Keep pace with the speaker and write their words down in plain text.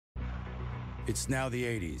It's now the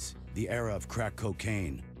 80s, the era of crack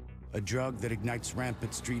cocaine, a drug that ignites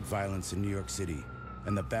rampant street violence in New York City,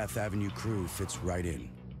 and the Bath Avenue crew fits right in.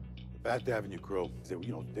 The Bath Avenue crew,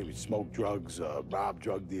 they would smoke drugs, rob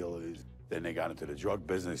drug dealers. Then they got into the drug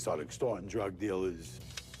business, started extorting drug dealers.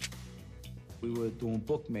 We were doing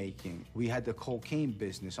bookmaking. We had the cocaine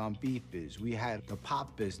business on Beat Biz. We had the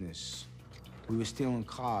pop business. We were stealing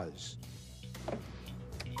cars.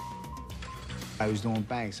 I was doing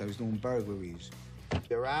banks. I was doing burglaries.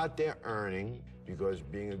 They're out there earning because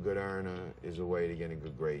being a good earner is a way to get in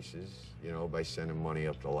good graces, you know, by sending money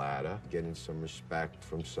up the ladder, getting some respect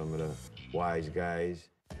from some of the wise guys.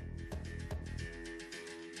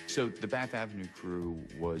 So the Bath Avenue crew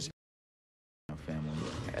was a family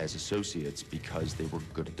as associates because they were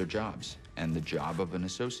good at their jobs. And the job of an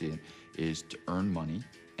associate is to earn money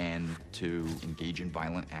and to engage in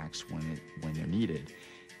violent acts when they're needed.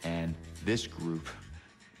 And this group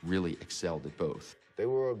really excelled at both. They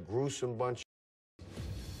were a gruesome bunch.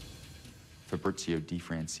 Fabrizio De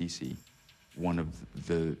Francisi, one of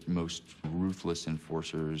the most ruthless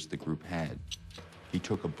enforcers the group had, he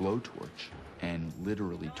took a blowtorch and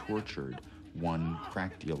literally tortured one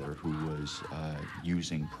crack dealer who was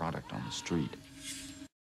using product on the street.